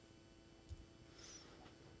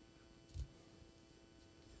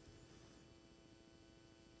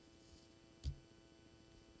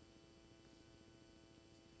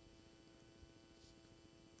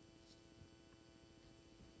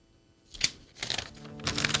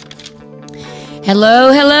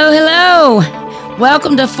Hello, hello, hello.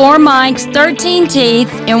 Welcome to Four Mics, 13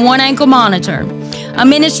 Teeth, and One Ankle Monitor, a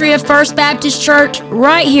ministry of First Baptist Church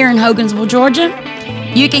right here in Hogansville, Georgia.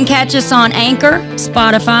 You can catch us on Anchor,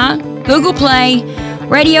 Spotify, Google Play,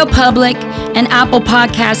 Radio Public, and Apple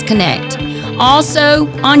Podcast Connect. Also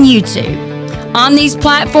on YouTube. On these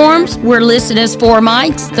platforms, we're listed as Four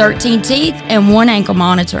Mics, 13 Teeth, and One Ankle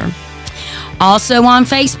Monitor. Also on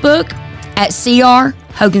Facebook at CR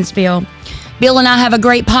Hogansville. Bill and I have a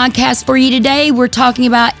great podcast for you today. We're talking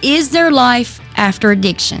about, is there life after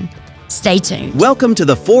addiction? Stay tuned. Welcome to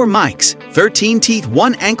the Four Mics, 13 Teeth,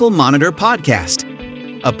 One Ankle Monitor podcast.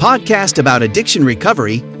 A podcast about addiction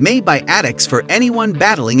recovery made by addicts for anyone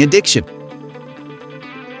battling addiction.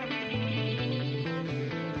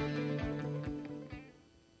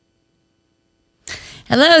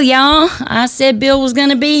 Hello, y'all. I said Bill was going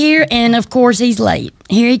to be here, and of course he's late.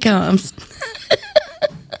 Here he comes.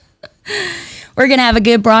 We're going to have a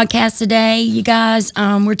good broadcast today, you guys.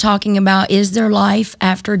 We're talking about, is there life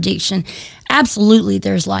after addiction? Absolutely,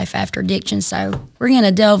 there's life after addiction, so we're going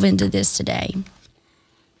to delve into this today.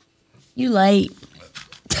 You late.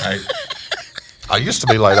 I used to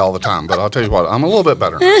be late all the time, but I'll tell you what, I'm a little bit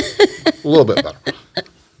better now. A little bit better.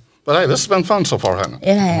 But hey, this has been fun so far, hasn't it?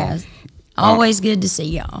 It has. Always good to see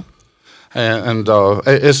y'all. And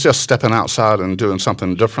it's just stepping outside and doing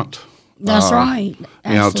something different. That's right.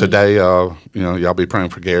 Absolutely. You know, today, y'all be praying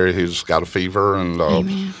for Gary. He's got a fever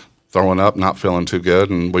and throwing up, not feeling too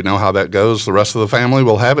good. And we know how that goes. The rest of the family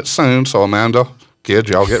will have it soon. So, Amanda, kids,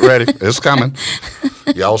 y'all get ready. It's coming.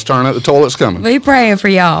 Y'all's turn at the toilet's coming. We praying for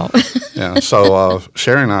y'all. Yeah. So,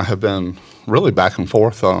 Sherry and I have been really back and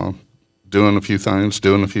forth doing a few things,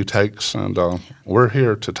 doing a few takes. And we're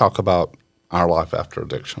here to talk about our life after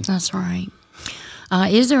addiction. That's right.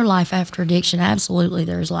 Is there life after addiction? Absolutely,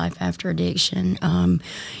 there's life after addiction.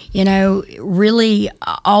 Really,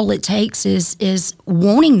 all it takes is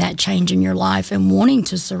wanting that change in your life and wanting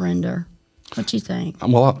to surrender. What do you think?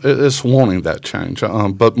 Well, it's wanting that change.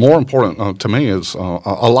 But more important to me is a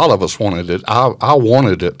lot of us wanted it. I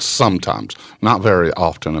wanted it sometimes, not very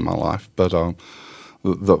often in my life. But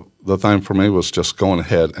the thing for me was just going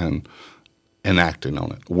ahead and enacting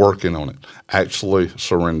on it, working on it, actually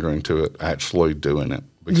surrendering to it, actually doing it.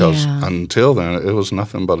 Because until then, it was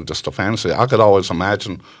nothing but just a fantasy. I could always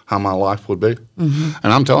imagine how my life would be. Mm-hmm.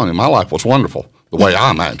 And I'm telling you, my life was wonderful the way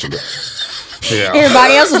I imagined it. Yeah.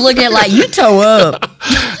 Everybody else is looking at it like, you toe up.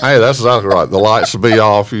 Hey, that's exactly right. The lights would be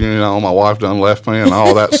off, my wife done left me and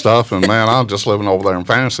all that stuff. And, man, I'm just living over there in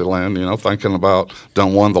fantasy land, thinking about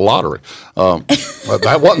done won the lottery. But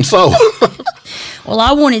that wasn't so. Well,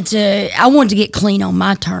 I wanted to get clean on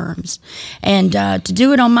my terms, and to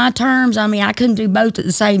do it on my terms, I couldn't do both at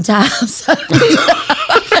the same time. So.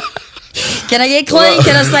 Can I get clean?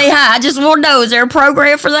 Can I say hi? I just want to know, is there a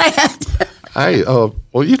program for that? Hey,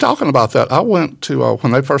 well, you talking about that? I went to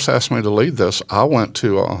when they first asked me to lead this. I went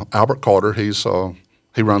to Albert Carter. He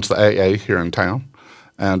runs the AA here in town,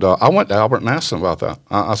 and I went to Albert and asked him about that.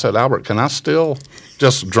 I said, Albert, can I still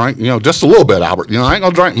just drink? Just a little bit, Albert. I ain't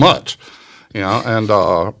gonna drink much. And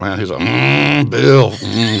man, he's like, Bill,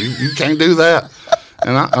 you can't do that.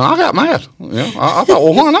 And I got mad. I thought,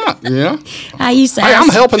 well, why not? I used to I'm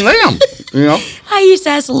helping them. I used to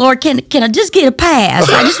ask the Lord, can I just get a pass?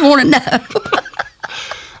 I just want to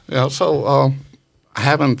know. So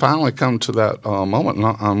having finally come to that moment,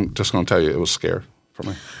 I'm just going to tell you, it was scary for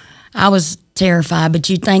me. I was terrified, but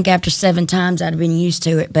you'd think after 7 times I'd have been used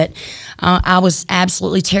to it. But I was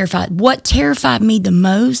absolutely terrified. What terrified me the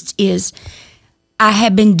most is I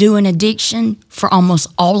had been doing addiction for almost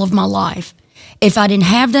all of my life. If I didn't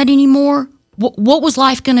have that anymore, what was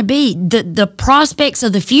life going to be? The prospects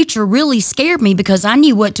of the future really scared me because I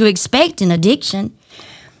knew what to expect in addiction.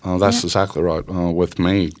 That's exactly right. With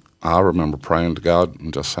me, I remember praying to God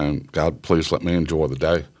and just saying, God, please let me enjoy the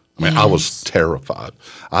day. I was terrified.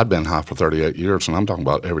 I'd been high for 38 years, and I'm talking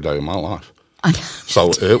about every day of my life.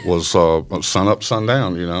 So it was sun up, sun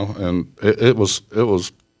down, and it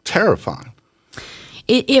was terrifying.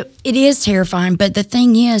 It is terrifying, but the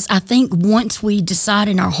thing is, I think once we decide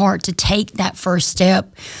in our heart to take that first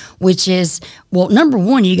step, which is, well, number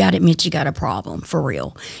one, you got to admit you got a problem, for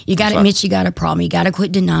real. You got to admit you got a problem. You got to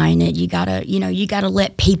quit denying it. You got to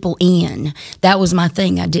let people in. That was my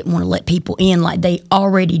thing. I didn't want to let people in like they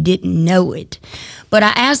already didn't know it. But I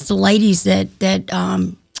asked the ladies that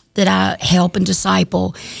I help and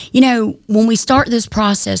disciple, when we start this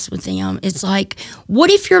process with them, it's like,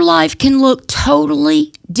 what if your life can look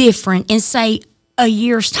totally different in, say, a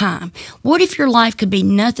year's time? What if your life could be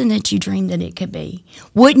nothing that you dreamed that it could be?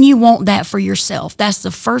 Wouldn't you want that for yourself? That's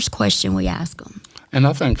the first question we ask them. And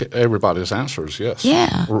I think everybody's answer is yes.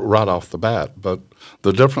 Yeah. Right off the bat. But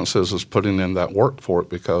the difference is putting in that work for it,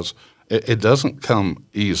 because it doesn't come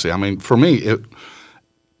easy. I mean, for me,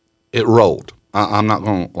 it rolled. I'm not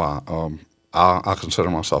going to lie. I consider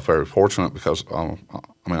myself very fortunate because,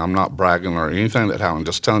 I'm not bragging or anything that happened,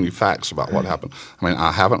 just telling you facts about what happened. I mean,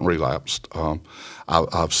 I haven't relapsed.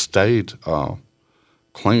 I've stayed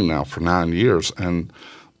clean now for 9 years,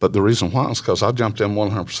 but the reason why is because I jumped in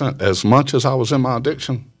 100%. As much as I was in my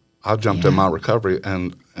addiction, I jumped in my recovery,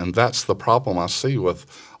 and that's the problem I see with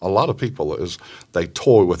a lot of people is they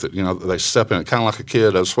toy with it. They step in it kind of like a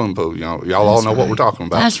kid at a swimming pool. Y'all all know what we're talking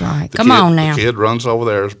about. That's right. Come on now. The kid runs over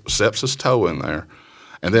there, steps his toe in there,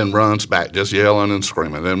 and then runs back, just yelling and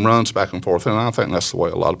screaming, then runs back and forth. And I think that's the way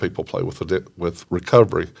a lot of people play with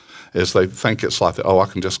recovery, is they think it's like, I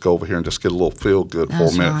can just go over here and just get a little feel good for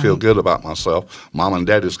a minute, feel good about myself. Mom and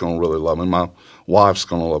Daddy's going to really love me. My wife's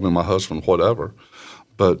going to love me, my husband, whatever.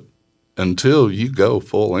 But until you go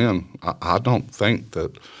full in, I don't think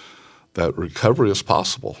that recovery is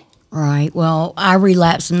possible. Right. Well, I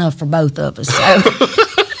relapsed enough for both of us. So.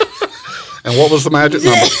 And what was the magic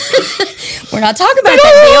number? We're not talking about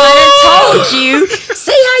that, Bill. I done told you.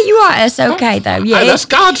 See how you are. It's okay, though. Yeah, hey, that's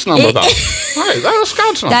God's number, though. Hey, that's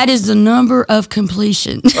God's number. That is the number of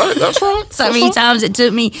completion. Right, that's right. So many times it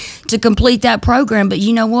took me to complete that program. But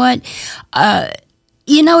you know what?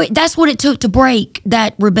 That's what it took to break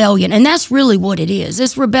that rebellion. And that's really what it is.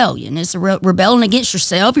 It's rebellion. It's a rebelling against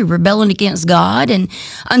yourself. You're rebelling against God. And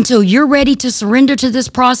until you're ready to surrender to this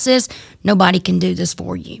process, nobody can do this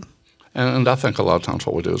for you. And I think a lot of times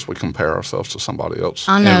what we do is we compare ourselves to somebody else.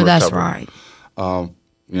 I know, that's right.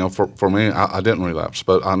 For me, I didn't relapse,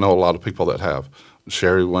 but I know a lot of people that have.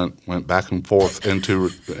 Sherry went back and forth into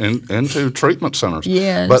treatment centers.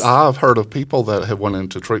 Yes. But I've heard of people that have went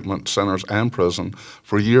into treatment centers and prison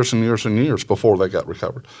for years and years and years before they got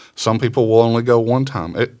recovered. Some people will only go one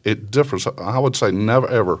time. It differs. I would say never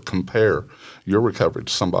ever compare your recovery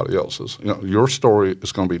to somebody else's. Your story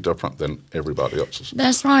is going to be different than everybody else's.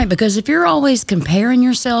 That's right, because if you're always comparing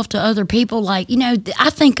yourself to other people, I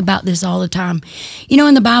think about this all the time.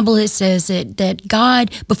 In the Bible it says that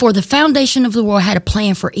God, before the foundation of the world, had a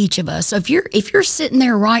plan for each of us. So if you're sitting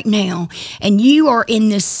there right now and you are in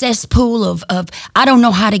this cesspool of I don't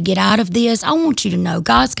know how to get out of this, I want you to know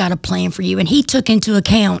God's got a plan for you, and He took into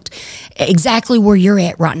account exactly where you're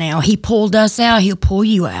at right now. He pulled us out, He'll pull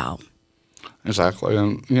you out. Exactly.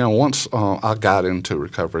 And, once I got into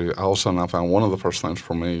recovery, all of a sudden I found one of the first things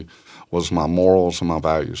for me was my morals and my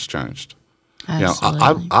values changed.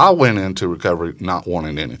 Absolutely. I went into recovery not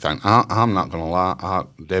wanting anything. I'm not going to lie.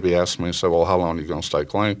 Debbie asked me, said, well, how long are you going to stay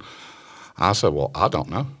clean? I said, well, I don't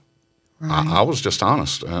know. Right. I was just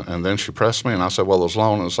honest. And then she pressed me, and I said, well, as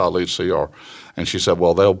long as I lead CR. And she said,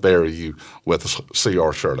 well, they'll bury you with a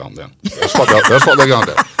CR shirt on then. That's what they're going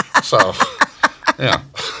to do. So, yeah.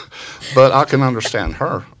 But I can understand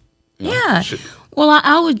her. Yeah. Well,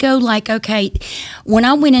 I would go okay, when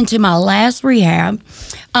I went into my last rehab,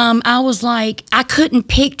 I was like, I couldn't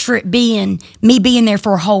picture it being there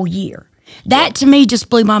for a whole year. That to me just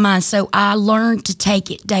blew my mind. So I learned to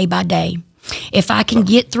take it day by day. If I can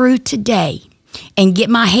get through today and get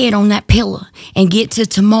my head on that pillow and get to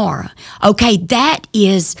tomorrow, okay, that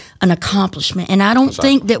is an accomplishment. And I don't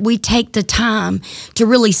think that we take the time to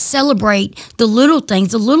really celebrate the little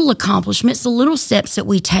things, the little accomplishments, the little steps that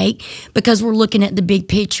we take, because we're looking at the big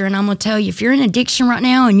picture. And I'm going to tell you, if you're in addiction right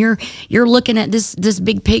now and you're looking at this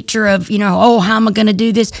big picture of, how am I going to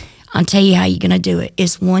do this? I'll tell you how you're going to do it.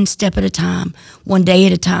 It's one step at a time, one day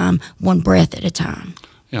at a time, one breath at a time.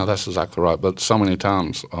 That's exactly right. But so many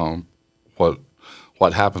times,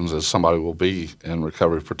 what happens is somebody will be in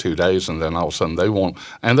recovery for 2 days, and then all of a sudden they want,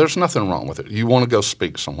 and there's nothing wrong with it. You want to go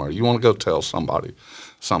speak somewhere. You want to go tell somebody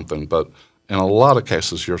something. But in a lot of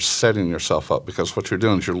cases, you're setting yourself up, because what you're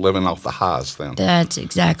doing is you're living off the highs then. That's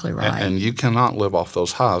exactly right. And you cannot live off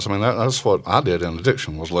those highs. I mean, that's what I did in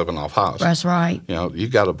addiction, was living off highs. That's right. You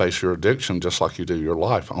got to base your addiction just like you do your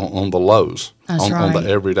life on the lows. That's right. On the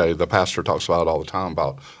everyday. The pastor talks about it all the time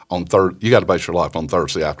about you got to base your life on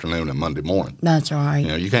Thursday afternoon and Monday morning. That's right.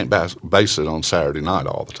 You can't base it on Saturday night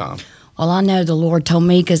all the time. Well, I know the Lord told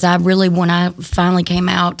me, because when I finally came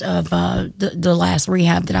out of the last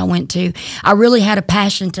rehab that I went to, I really had a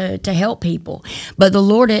passion to help people. But the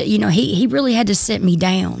Lord, He really had to sit me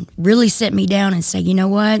down and say, you know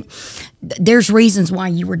what? There's reasons why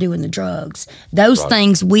you were doing the drugs. Those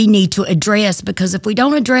things we need to address, because if we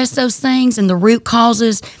don't address those things and the root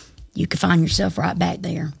causes, you can find yourself right back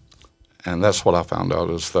there. And that's what I found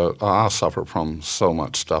out is that I suffered from so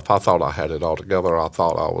much stuff. I thought I had it all together. I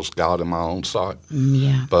thought I was God in my own sight.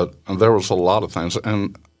 Yeah. But there was a lot of things.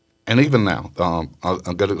 And even now,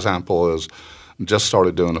 a good example is just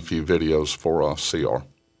started doing a few videos for CR.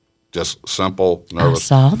 Just simple,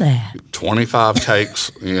 nervous. I saw that. 25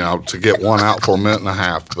 takes, to get one out for a minute and a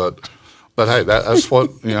half. But hey, that's what,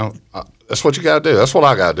 that's what you got to do. That's what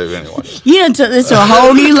I got to do anyway. You done took this to a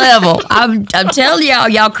whole new level. I'm telling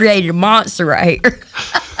y'all created a monster right here.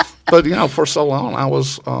 But, for so long, I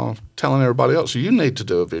was telling everybody else, you need to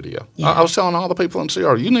do a video. Yeah. I was telling all the people in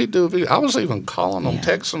CR, you need to do a video. I was even calling them, Yeah.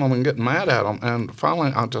 texting them, and getting mad at them. And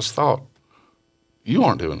finally, I just thought, you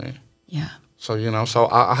aren't doing it. Yeah. So, so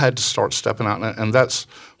I had to start stepping out. And that's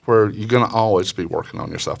where you're going to always be working on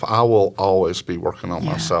yourself. I will always be working on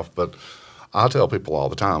myself. But I tell people all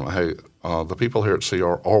the time, hey, the people here at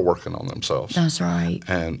CR are working on themselves. That's right.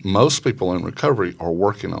 And most people in recovery are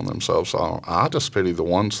working on themselves. So I just pity the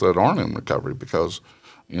ones that aren't in recovery because,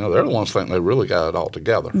 they're the ones think they really got it all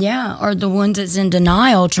together. Yeah, or the ones that's in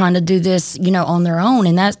denial trying to do this, on their own.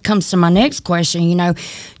 And that comes to my next question,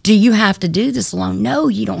 do you have to do this alone? No,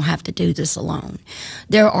 you don't have to do this alone.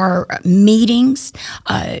 There are meetings,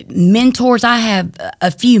 mentors. I have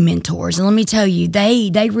a few mentors, and let me tell you,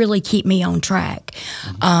 they really keep me on track.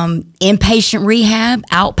 Inpatient rehab,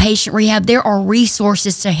 outpatient rehab, there are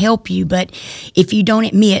resources to help you, but if you don't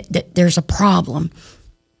admit that there's a problem,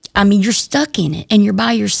 you're stuck in it and you're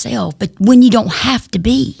by yourself, but when you don't have to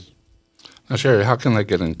be. Now, Sherry, how can they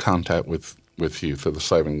get in contact with you through the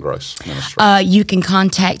Saving Grace Ministry? You can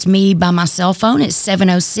contact me by my cell phone at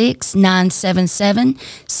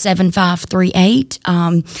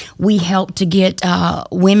 706-977-7538. We help to get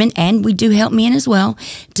women, and we do help men as well,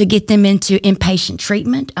 to get them into inpatient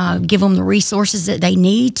treatment, give them the resources that they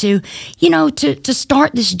need to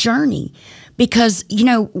start this journey. Because,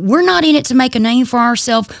 we're not in it to make a name for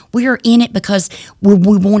ourselves. We are in it because we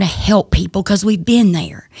want to help people because we've been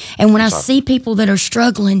there. And when I see people that are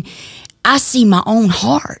struggling, I see my own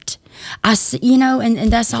heart. I see,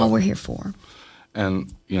 and that's all we're here for.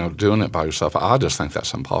 And, doing it by yourself, I just think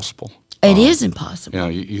that's impossible. It is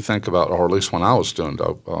impossible. You think about, or at least when I was doing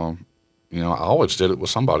dope, I always did it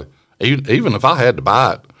with somebody. Even if I had to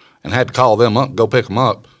buy it and had to call them up and go pick them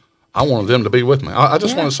up, I wanted them to be with me. I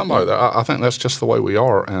just wanted somebody there. I think that's just the way we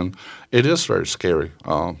are, and it is very scary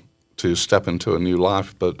to step into a new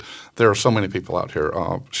life. But there are so many people out here.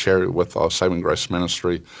 Sherry with Saving Grace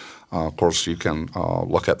Ministry. Of course, you can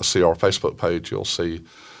look at the CR Facebook page. You'll see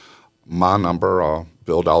my number,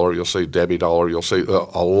 Bill Dollar. You'll see Debbie Dollar. You'll see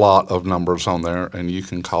a lot of numbers on there, and you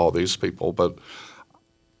can call these people. But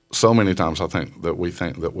so many times I think that we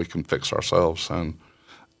can fix ourselves, and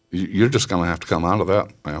you're just going to have to come out of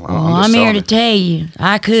that. I'm here to tell you,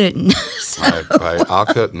 I couldn't. I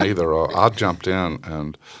couldn't either. I jumped in,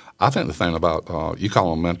 and I think the thing about, you call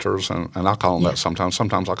them mentors, and I call them that sometimes.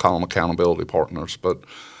 Sometimes I call them accountability partners. But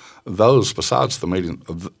those, besides the meeting,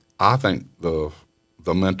 I think the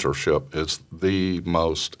mentorship is the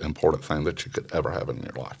most important thing that you could ever have in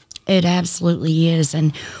your life. It absolutely is.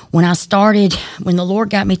 And when the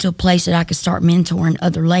Lord got me to a place that I could start mentoring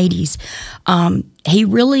other ladies, He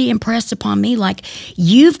really impressed upon me, like,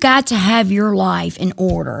 you've got to have your life in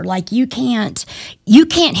order. Like, you can't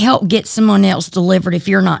help get someone else delivered if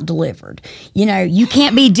you're not delivered. You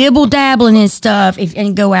can't be dibble-dabbling and stuff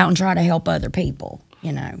and go out and try to help other people,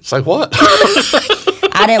 Say what?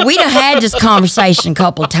 We'd have had this conversation a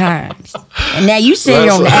couple of times, and now you said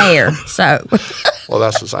it on the air. So, well,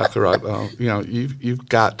 that's exactly right. You've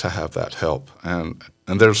got to have that help, and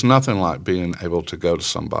there's nothing like being able to go to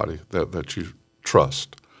somebody that you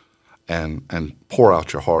trust, and pour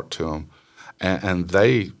out your heart to them, and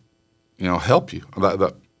they, help you.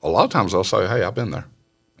 A lot of times they'll say, "Hey, I've been there,"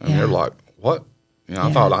 and you're like, "What?"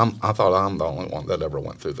 I thought I'm the only one that ever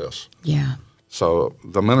went through this. Yeah. So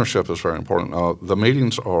the mentorship is very important. The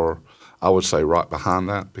meetings are, I would say, right behind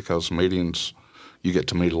that, because meetings, you get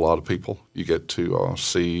to meet a lot of people. You get to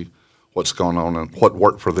see what's going on and what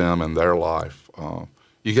worked for them in their life.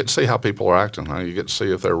 You get to see how people are acting. You get to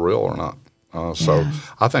see if they're real or not. So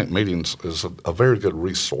I think meetings is a very good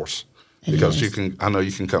resource, because I know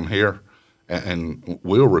you can come here and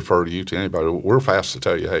we'll refer you to anybody. We're fast to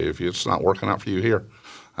tell you, hey, if it's not working out for you here,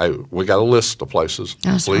 hey, we got a list of places.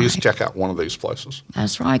 Please check out one of these places.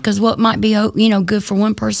 That's right, because what might be good for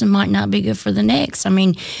one person might not be good for the next.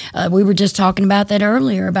 We were just talking about that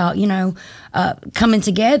earlier about coming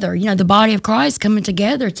together, the body of Christ coming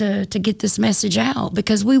together to get this message out,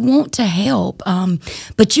 because we want to help.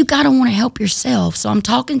 But you got to want to help yourself. So I'm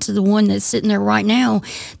talking to the one that's sitting there right now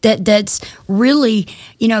that's really,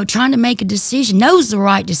 trying to make a decision, knows the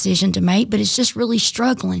right decision to make, but it's just really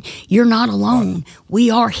struggling. You're not alone. We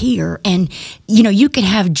are here. And, you can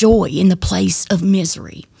have joy in the place of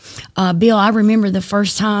misery. Bill, I remember the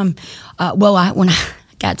first time, when I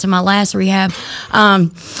got to my last rehab,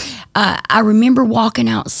 I remember walking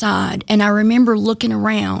outside, and I remember looking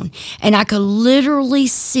around, and I could literally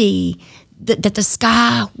see that the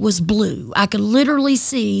sky was blue. I could literally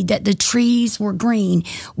see that the trees were green,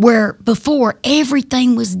 where before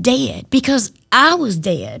everything was dead, because I was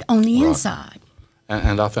dead on the inside.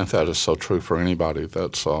 And I think that is so true for anybody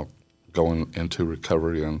that's going into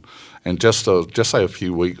recovery, and just say a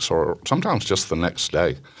few weeks, or sometimes just the next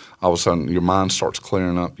day, all of a sudden your mind starts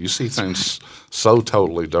clearing up. You see things so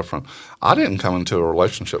totally different. I didn't come into a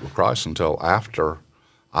relationship with Christ until after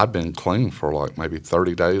I'd been clean for like maybe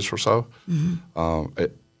 30 days or so. Mm-hmm.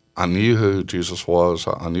 I knew who Jesus was.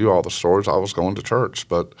 I knew all the stories. I was going to church,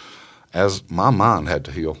 but as my mind had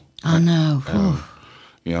to heal. I know.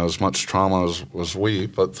 As much trauma as we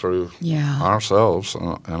put through ourselves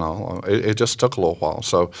and all, it just took a little while.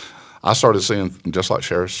 So I started seeing, just like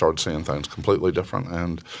Sherry, started seeing things completely different,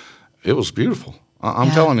 and it was beautiful.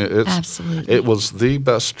 I'm telling you, absolutely. It was the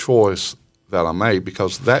best choice that I made,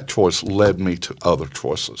 because that choice led me to other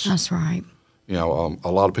choices. That's right.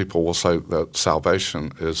 A lot of people will say that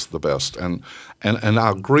salvation is the best, and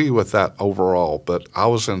I agree with that overall. But I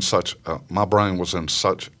was in my brain was in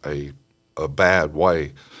such a bad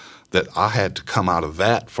way that I had to come out of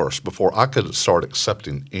that first before I could start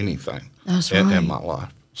accepting anything in my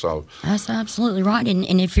life. So that's absolutely right.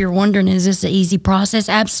 And if you're wondering, is this an easy process?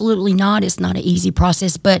 Absolutely not. It's not an easy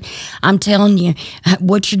process. But I'm telling you,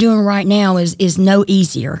 what you're doing right now is no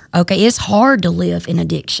easier. Okay, it's hard to live in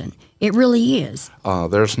addiction. It really is.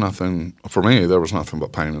 There's nothing, for me, there was nothing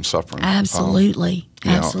but pain and suffering. Absolutely.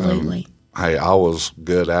 Absolutely. Hey, I was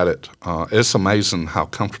good at it. It's amazing how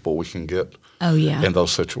comfortable we can get in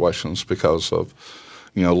those situations because of,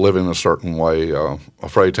 living a certain way,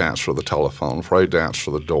 afraid to answer the telephone, afraid to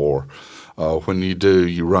answer the door. When you do,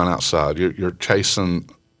 you run outside. You're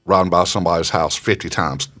riding by somebody's house 50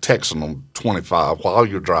 times, texting them 25 while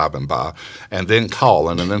you're driving by, and then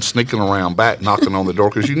calling, and then sneaking around back, knocking on the door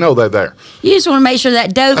because they're there. You just want to make sure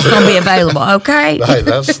that dope's going to be available, okay? Hey,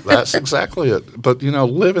 that's exactly it. But,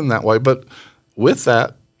 living that way. But with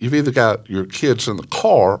that, you've either got your kids in the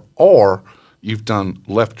car or you've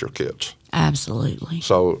left your kids. Absolutely.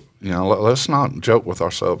 So, let's not joke with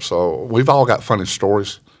ourselves. So we've all got funny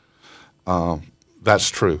stories. That's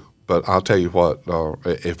true. But I'll tell you what,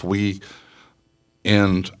 if we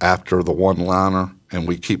end after the one-liner and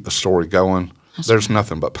we keep the story going, there's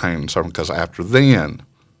nothing but pain and suffering, because after then,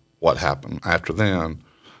 what happened? After then,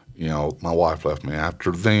 my wife left me.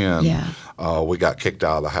 After then, we got kicked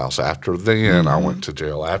out of the house. After then, I went to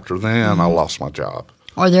jail. After then, I lost my job.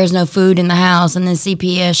 Or there's no food in the house, and then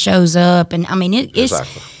CPS shows up. And,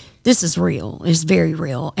 Exactly. This is real. It's very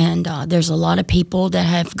real. And there's a lot of people that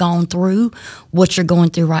have gone through what you're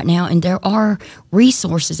going through right now, and there are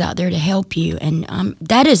resources out there to help you. And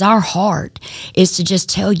that is our heart, is to just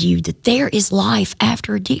tell you that there is life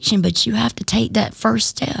after addiction, but you have to take that first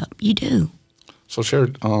step. You do. So,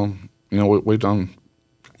 Sherry, we've done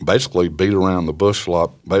basically beat around the bush a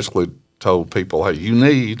lot, basically told people, hey, you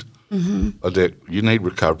need you need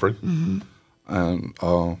recovery. And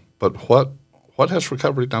but what has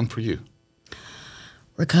recovery done for you?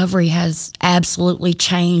 Recovery has absolutely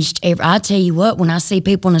changed. I tell you what, when I see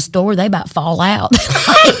people in the store, they about fall out.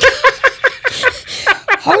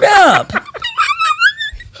 Hold up.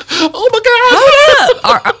 Oh, my God.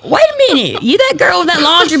 Hold up. Wait a minute. You that girl with that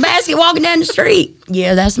laundry basket walking down the street?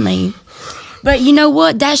 Yeah, that's me. But you know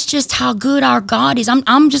what? That's just how good our God is.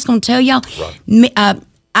 I'm just going to tell y'all. Right.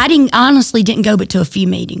 I honestly didn't go but to a few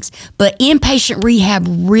meetings, but inpatient rehab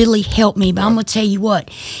really helped me. But I'm going to tell you what,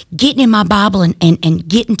 getting in my Bible and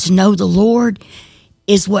getting to know the Lord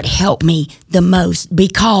is what helped me the most,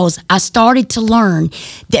 because I started to learn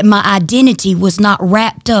that my identity was not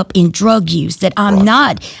wrapped up in drug use, that I'm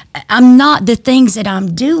not the things that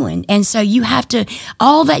I'm doing. And so you have to,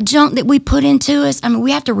 all that junk that we put into us,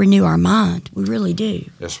 we have to renew our mind. We really do.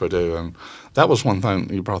 Yes, we do. And that was one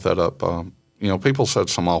thing, you brought that up. People said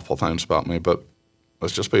some awful things about me, but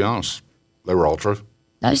let's just be honest. They were all true.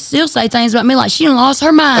 They still say things about me like she done lost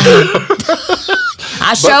her mind.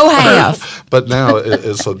 I sure have. But now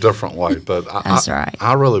it's a different way. But That's right.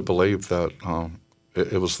 I really believe that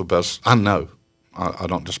it was the best. I know I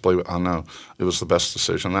don't just believe it. I know it was the best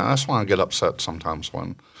decision. And that's why I get upset sometimes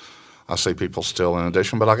when I see people still in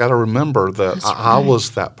addiction. But I got to remember that I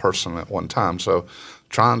was that person at one time. So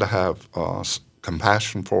trying to have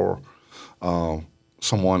compassion for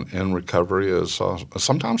someone in recovery is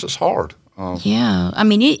sometimes it's hard. Yeah, I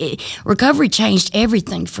mean, recovery changed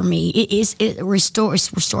everything for me. It's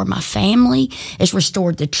restored my family. It's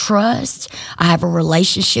restored the trust. I have a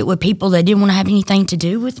relationship with people that didn't want to have anything to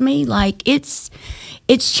do with me. Like it's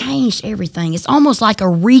changed everything. It's almost like a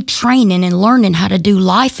retraining and learning how to do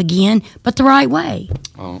life again, but the right way.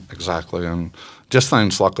 Oh, exactly, and just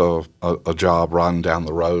things like a job riding down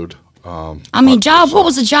the road. What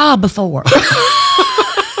was a job before?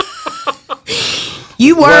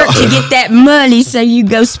 You work to get that money so you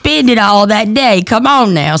go spend it all that day. Come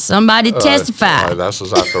on now, somebody testify. That's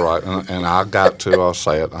exactly right. And I got to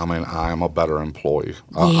say it. I mean, I am a better employee.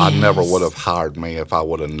 I never would have hired me if I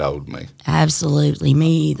would have known me. Absolutely,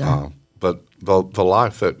 me either. But the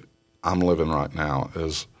life that I'm living right now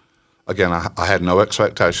is, again, I had no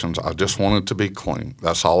expectations. I just wanted to be clean.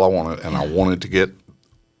 That's all I wanted. And I wanted to get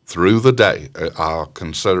through the day. I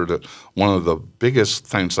considered it one of the biggest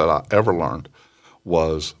things that I ever learned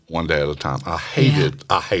was one day at a time. I hated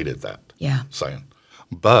that saying.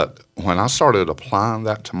 But when I started applying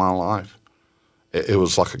that to my life, it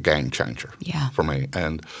was like a game changer for me.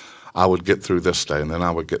 And I would get through this day, and then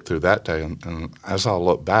I would get through that day. And as I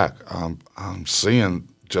look back, I'm seeing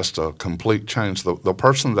just a complete change. The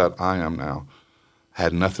person that I am now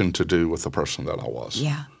had nothing to do with the person that I was.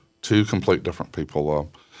 Yeah. Two complete different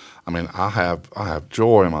people. I have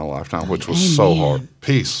joy in my life now, which was so hard.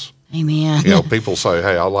 Peace. Amen. People say,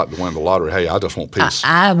 hey, I'd like to win the lottery. Hey, I just want peace.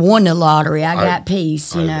 I won the lottery. I got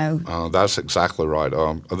peace, That's exactly right.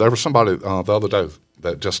 There was somebody the other day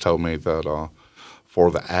that just told me that for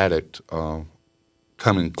the addict,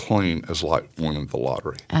 coming clean is like winning the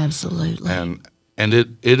lottery. Absolutely. And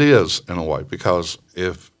it is in a way, because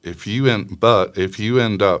if you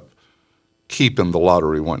end up keeping the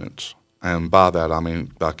lottery winnings, and by that I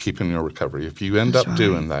mean by keeping your recovery, if you end up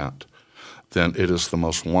doing that, then it is the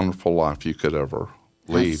most wonderful life you could ever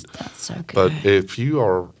lead. That's so good. But if you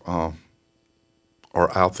are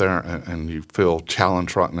out there and you feel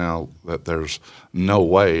challenged right now that there's no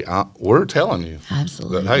way, we're telling you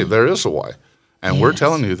that, hey, there is a way. And we're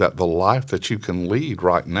telling you that the life that you can lead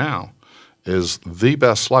right now is the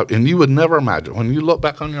best life. And you would never imagine. When you look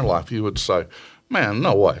back on your life, you would say, man,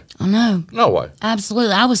 no way. I know. No way.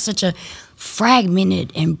 Absolutely. I was such a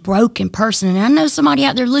fragmented and broken person. And I know somebody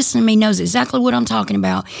out there listening to me knows exactly what I'm talking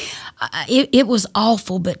about. It was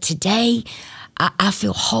awful, but today I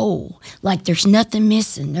feel whole. Like there's nothing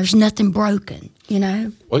missing. There's nothing broken,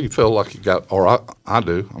 Well, you feel like you got, or I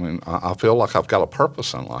do. I feel like I've got a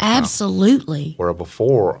purpose in life. Absolutely. Now. Where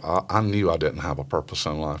before, I knew I didn't have a purpose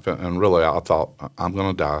in life. And really, I thought, I'm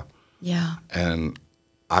going to die. Yeah. And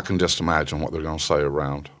I can just imagine what they're going to say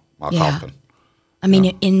around my coffin.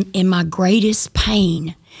 In my greatest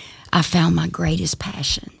pain, I found my greatest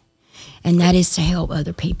passion. And that is to help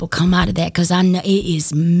other people come out of that, because I know it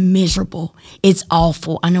is miserable. It's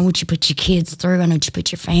awful. I know what you put your kids through. I know what you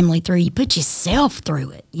put your family through. You put yourself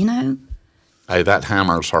through it, Hey, that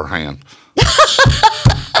hammers her hand.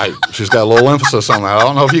 Hey, she's got a little emphasis on that. I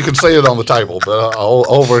don't know if you can see it on the table, but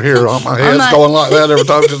over here on my head's going like that every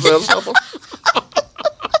time she says something.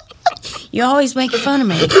 You always make fun of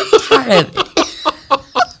me. I'm tired of it.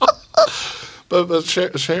 But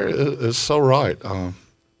Sherry is so right.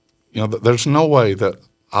 There's no way that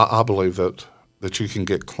I believe that you can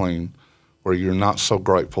get clean where you're not so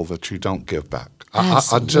grateful that you don't give back. I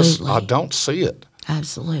don't see it.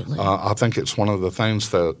 Absolutely. I think it's one of the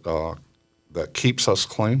things that keeps us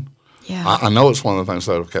clean. Yeah. I know it's one of the things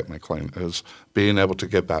that have kept me clean is being able to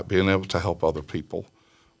give back, being able to help other people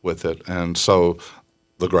with it. And so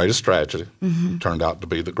the greatest tragedy turned out to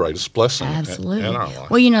be the greatest blessing in our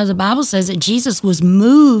life. Well, the Bible says that Jesus was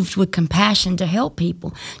moved with compassion to help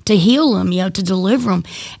people, to heal them, to deliver them.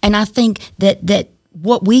 And I think that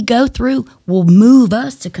what we go through will move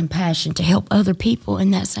us to compassion to help other people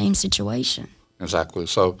in that same situation. Exactly.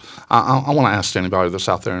 So I want to ask anybody that's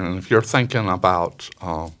out there, and if you're thinking about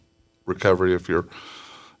recovery, if you're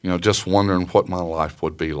just wondering what my life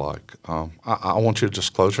would be like. I want you to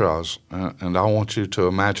just close your eyes, and I want you to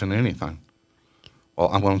imagine anything. Well,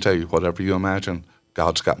 I'm going to tell you, whatever you imagine,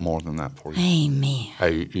 God's got more than that for you. Amen.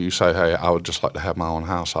 Hey, you say, hey, I would just like to have my own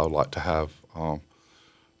house. I would like to have,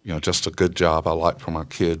 just a good job. I like for my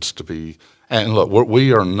kids to be And look,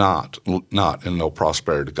 we are not in no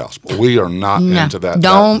prosperity gospel. We are not into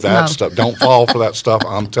that stuff. Don't fall for that stuff,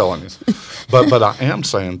 I'm telling you. But I am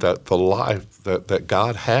saying that the life that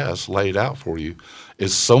God has laid out for you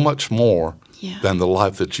is so much more than the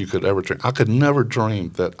life that you could ever dream. I could never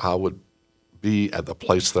dream that I would be at the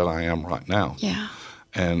place that I am right now. Yeah.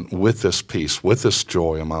 And with this peace, with this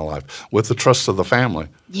joy in my life, with the trust of the family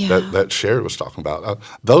that Sherry was talking about,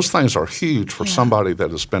 those things are huge for somebody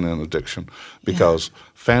that has been in addiction, because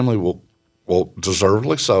family will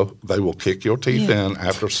deservedly so, they will kick your teeth in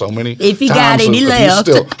after so many if you times. Got any left.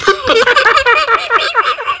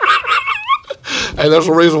 Hey, there's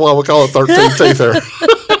a reason why we call it 13 teeth here.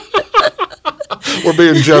 We're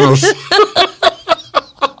being generous.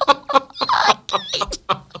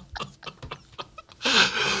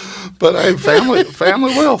 But hey, family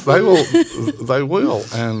will. They will.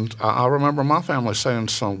 And I remember my family saying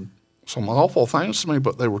some awful things to me,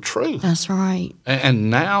 but they were true. That's right. And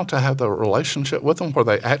now to have the relationship with them where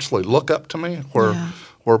they actually look up to me,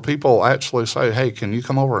 where people actually say, "Hey, can you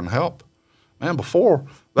come over and help?" Man, before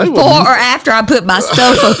or after I put my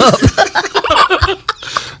stuff up.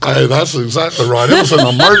 Hey, that's exactly right. It was an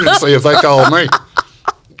emergency if they called me.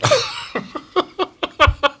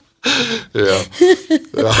 Yeah.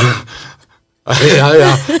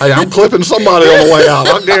 Hey, I'm clipping somebody on the way out.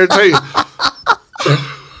 I guarantee you.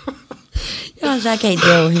 Gosh, I can't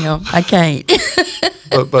deal with him. I can't.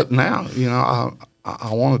 but now,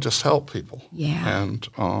 I want to just help people. Yeah. And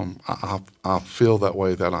I feel that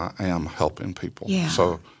way, that I am helping people. Yeah.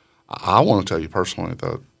 So I want to tell you personally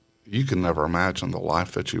that you can never imagine the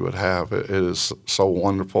life that you would have. It is so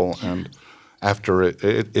wonderful. And after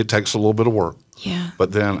it takes a little bit of work. Yeah.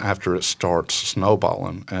 But then after it starts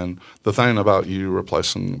snowballing, and the thing about you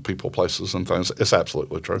replacing people, places, and things, it's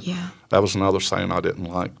absolutely true. Yeah. That was another saying I didn't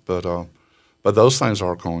like, but those things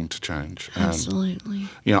are going to change. Absolutely.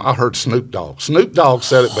 And, I heard Snoop Dogg. Snoop Dogg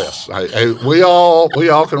said it best. Hey, we all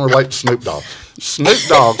can relate to Snoop Dogg. Snoop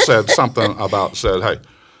Dogg said something about,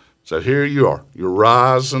 here you are, you're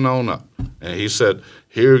rising on up. And he said,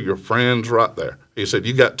 here are your friends right there. He said,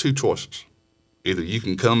 you got two choices. Either you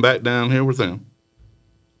can come back down here with them,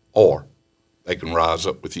 or they can rise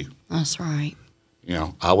up with you. That's right.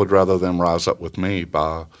 I would rather them rise up with me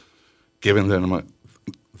by giving them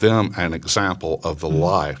an example of the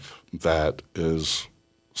life that is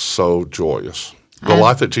so joyous. The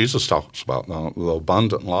life that Jesus talks about, the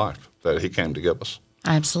abundant life that he came to give us.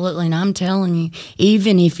 Absolutely. And I'm telling you,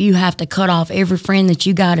 even if you have to cut off every friend that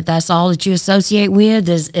you got, if that's all that you associate with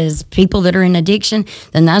is people that are in addiction,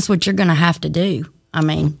 then that's what you're going to have to do. I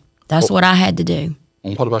mean, that's what I had to do.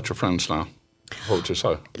 And what about your friends now? What would you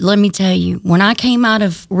say? Let me tell you, when I came out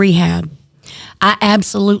of rehab, I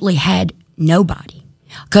absolutely had nobody,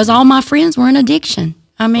 because all my friends were in addiction.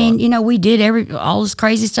 I mean, we did all this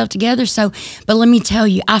crazy stuff together. So, but let me tell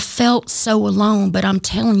you, I felt so alone. But I'm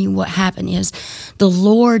telling you, what happened is the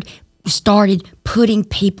Lord started putting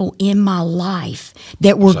people in my life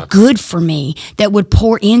that were good for me, that would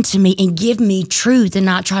pour into me and give me truth and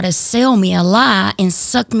not try to sell me a lie and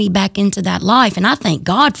suck me back into that life. And I thank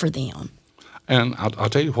God for them. And I'll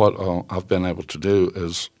tell you what I've been able to do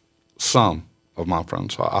is some of my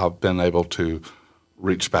friends, I've been able to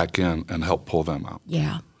reach back in and help pull them out.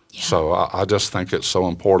 Yeah. So I just think it's so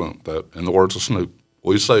important that, in the words of Snoop,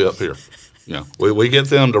 we stay up here. We get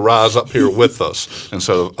them to rise up here with us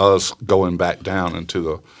instead of us going back down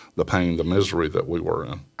into the pain, the misery that we were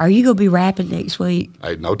in. Are you going to be rapping next week?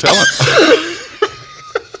 Hey, no telling.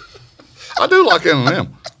 I do like Eminem.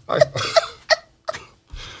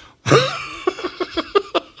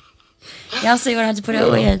 Y'all see what I have to put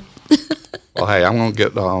up with? Well, hey, I'm going to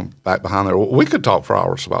get back behind there. We could talk for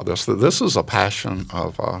hours about this. This is a passion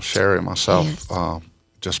of Sherry and myself, yes.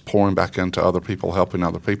 Just pouring back into other people, helping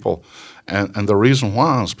other people. And the reason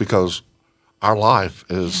why is because our life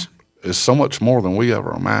is so much more than we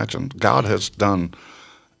ever imagined. God has done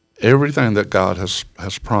everything that God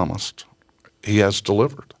has promised. He has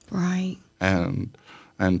delivered. Right. And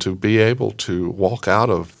to be able to walk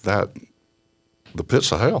out of the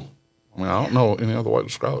pits of hell. I mean, I don't know any other way to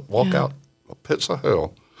describe it. Walk out the pits of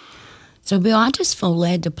hell. So, Bill, I just feel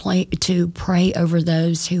led to pray over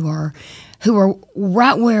those who are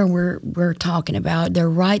right where we're talking about. They're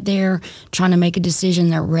right there trying to make a decision.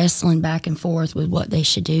 They're wrestling back and forth with what they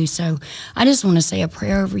should do. So I just want to say a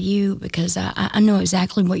prayer over you, because I know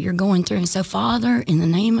exactly what you're going through. And so, Father, in the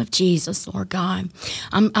name of Jesus, Lord God,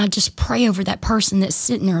 I just pray over that person that's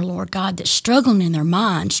sitting there, Lord God, that's struggling in their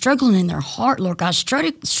mind, struggling in their heart, Lord God,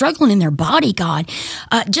 struggling in their body, God,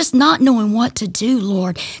 just not knowing what to do,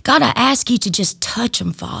 Lord. God, I ask you to just touch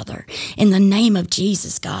them, Father, in the name of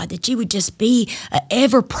Jesus, God, that you would just just be an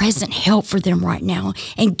ever-present help for them right now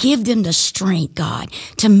and give them the strength, God,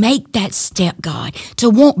 to make that step, God, to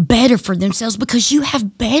want better for themselves because you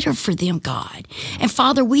have better for them, God. And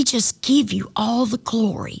Father, we just give you all the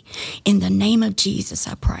glory. In the name of Jesus,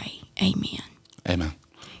 I pray. Amen. Amen.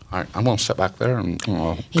 All right, I'm going to sit back there and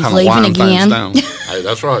kind He's of leaving wind again. things down. Hey,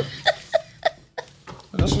 that's right.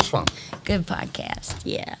 This was fun. Good podcast,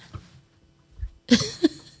 yeah.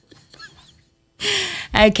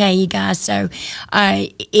 Okay, you guys. So,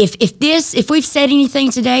 if we've said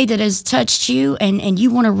anything today that has touched you, and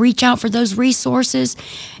you want to reach out for those resources,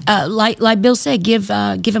 like Bill said, give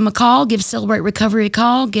him a call, give Celebrate Recovery a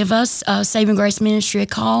call, give us Saving Grace Ministry a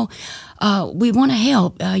call. We want to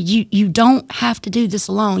help. You don't have to do this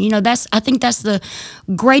alone. You know, I think that's the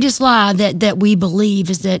greatest lie that we believe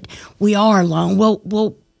is that we are alone.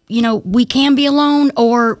 Well, you know, we can be alone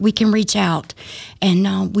or we can reach out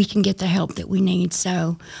and we can get the help that we need.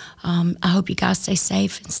 So I hope you guys stay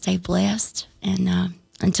safe and stay blessed. And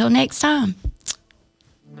until next time.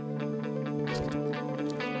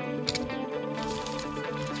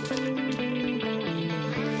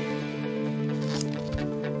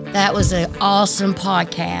 That was an awesome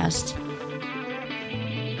podcast.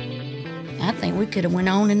 I think we could have went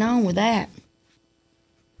on and on with that.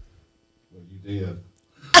 Well, you did.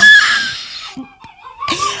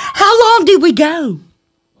 How long did we go?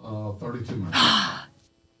 32 minutes.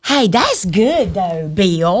 Hey, that's good though,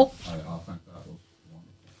 Bill. I think that was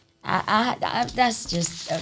wonderful. That's just